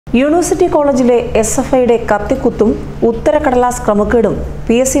University കോളേജിലെ SFIയുടെ കത്തിക്കുത്തും ഉത്തരക്കടലാസ് ക്രമക്കേടും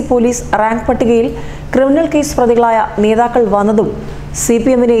PSC police rank പട്ടികയിൽ criminal case പ്രതികളായ നേതാക്കൾ വന്നതും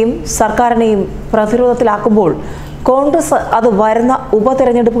CPMനെയും സർക്കാരിനെയും പ്രതിരോധത്തിലാക്കുമ്പോൾ കോൺഗ്രസ് അത് വരുന്ന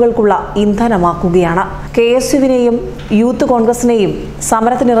ഉപതെരഞ്ഞെടുപ്പുകൾക്കുള്ള ഇന്ധനമാക്കുകയാണ്. KSUവിനെയും യൂത്ത് കോൺഗ്രസിനെയും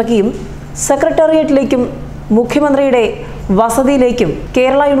സമരത്തിനിറക്കിയും സെക്രട്ടേറിയറ്റിലേക്കും മുഖ്യമന്ത്രിയുടെ വസതിയിലേക്കും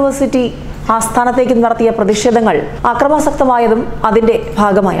കേരള യൂണിവേഴ്സിറ്റി ആസ്ഥാനത്തേക്കും നടത്തിയ പ്രതിഷേധങ്ങൾ അക്രമാസക്തമായതും അതിന്റെ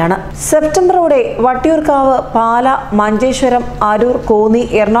ഭാഗമായാണ്. സെപ്റ്റംബറോടെ വട്ടിയൂർക്കാവ്, പാല, മഞ്ചേശ്വരം, അരൂർ, കോന്നി,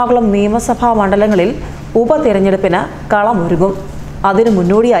 എറണാകുളം നിയമസഭാ മണ്ഡലങ്ങളിൽ ഉപതെരഞ്ഞെടുപ്പിന് കളമൊരുങ്ങും. അതിനു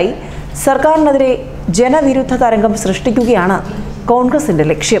മുന്നോടിയായി സർക്കാരിനെതിരെ ജനവിരുദ്ധ തരംഗം സൃഷ്ടിക്കുകയാണ് കോൺഗ്രസിന്റെ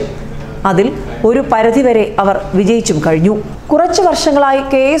ലക്ഷ്യം. അതിൽ ഒരു പരിധിവരെ അവർ വിജയിച്ചും കഴിഞ്ഞു. കുറച്ചു വർഷങ്ങളായി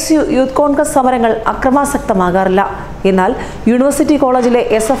KSU യൂത്ത് കോൺഗ്രസ് സമരങ്ങൾ അക്രമാസക്തമാകാറില്ല. എന്നാൽ യൂണിവേഴ്സിറ്റി കോളേജിലെ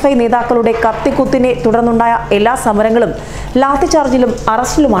SFI നേതാക്കളുടെ കത്തിക്കുത്തിനെ തുടർന്നുണ്ടായ എല്ലാ സമരങ്ങളും ലാത്തിചാർജിലും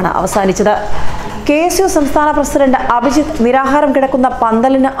അറസ്റ്റിലുമാണ് അവസാനിച്ചത്. KSU സംസ്ഥാന പ്രസിഡന്റ് അഭിജിത്ത് നിരാഹാരം കിടക്കുന്ന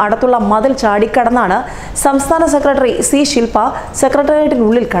പന്തലിന് അടുത്തുള്ള മതിൽ ചാടിക്കടന്നാണ് സംസ്ഥാന സെക്രട്ടറി C. ശിൽപ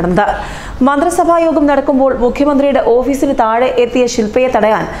സെക്രട്ടേറിയറ്റിനുള്ളിൽ കടന്നത്. മന്ത്രിസഭാ യോഗം നടക്കുമ്പോൾ മുഖ്യമന്ത്രിയുടെ ഓഫീസിന് താഴെ എത്തിയ ശിൽപയെ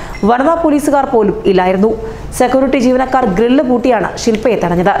തടയാൻ വനിതാ പോലീസുകാർ പോലും ഇല്ലായിരുന്നു. സെക്യൂരിറ്റി ജീവനക്കാർ ഗ്രില്ല് പൂട്ടിയാണ് ശിൽപയെ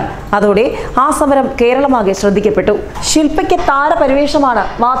തടഞ്ഞത്. അതോടെ ആ സമരം കേരളമാകെ ശ്രദ്ധിക്കപ്പെട്ടു. ശിൽപയ്ക്ക് താരപരിവേഷമാണ്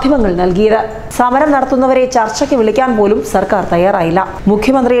മാധ്യമങ്ങൾ നൽകിയത്. സമരം നടത്തുന്നവരെ ചർച്ചയ്ക്ക് വിളിക്കാൻ പോലും സർക്കാർ തയ്യാറായില്ല.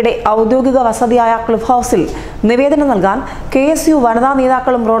 മുഖ്യമന്ത്രിയുടെ ഔദ്യോഗിക വസതിയായ ക്ലിഫ് ഹൗസിൽ നിവേദനം നൽകാൻ KSU വനിതാ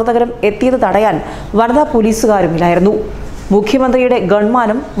നേതാക്കളും പ്രവർത്തകരും എത്തിയത് തടയാൻ വനിതാ പോലീസുകാരുമില്ലായിരുന്നു. മുഖ്യമന്ത്രിയുടെ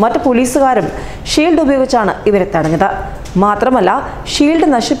ഗൺമാനും മറ്റ് പോലീസുകാരും ഷീൽഡ് ഉപയോഗിച്ചാണ് ഇവരെ തടഞ്ഞത്. മാത്രമല്ല, ഷീൽഡ്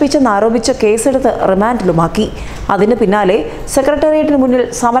നശിപ്പിച്ചെന്നാരോപിച്ച് കേസെടുത്ത് റിമാൻഡിലുമാക്കി. അതിന് പിന്നാലെ സെക്രട്ടേറിയറ്റിന് മുന്നിൽ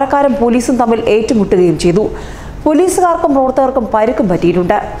സമരക്കാരും പോലീസും തമ്മിൽ ഏറ്റുമുട്ടുകയും ചെയ്തു. പോലീസുകാർക്കും പ്രവർത്തകർക്കും പരിക്കും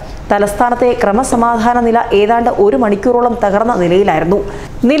പറ്റിയിട്ടുണ്ട്. തലസ്ഥാനത്തെ ക്രമസമാധാന നില ഏതാണ്ട് 1 മണിക്കൂറോളം തകർന്ന നിലയിലായിരുന്നു.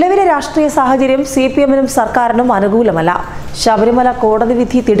 നിലവിലെ രാഷ്ട്രീയ സാഹചര്യം CPMനും സർക്കാരിനും അനുകൂലമല്ല. ശബരിമല കോടതി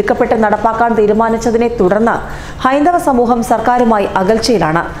വിധി തിടുക്കപ്പെട്ട് നടപ്പാക്കാൻ തീരുമാനിച്ചതിനെ തുടർന്ന് ഹൈന്ദവ സമൂഹം സർക്കാരുമായി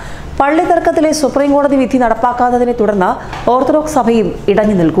അകൽച്ചയിലാണ്. പള്ളി തർക്കത്തിലെ സുപ്രീം കോടതി വിധി നടപ്പാക്കാത്തതിനെ തുടർന്ന് ഓർത്തഡോക്സ് സഭയും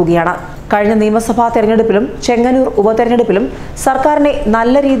ഇടഞ്ഞു നിൽക്കുകയാണ്. കഴിഞ്ഞ നിയമസഭാ തെരഞ്ഞെടുപ്പിലും ചെങ്ങന്നൂർ ഉപതെരഞ്ഞെടുപ്പിലും സർക്കാരിനെ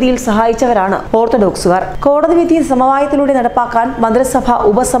നല്ല രീതിയിൽ സഹായിച്ചവരാണ് ഓർത്തഡോക്സുകാർ. കോടതി വിധി സമവായത്തിലൂടെ നടപ്പാക്കാൻ മന്ത്രിസഭ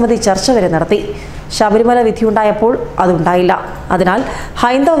ഉപസമിതി ചർച്ച വരെ നടത്തി. ശബരിമല വിധിയുണ്ടായപ്പോൾ അതുണ്ടായില്ല. അതിനാൽ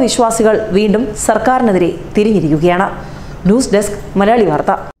ഹൈന്ദവ വിശ്വാസികൾ വീണ്ടും സർക്കാരിനെതിരെ തിരിഞ്ഞിരിക്കുകയാണ്. ന്യൂസ് ഡെസ്ക്, മലയാളി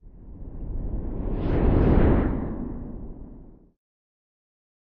വാർത്ത.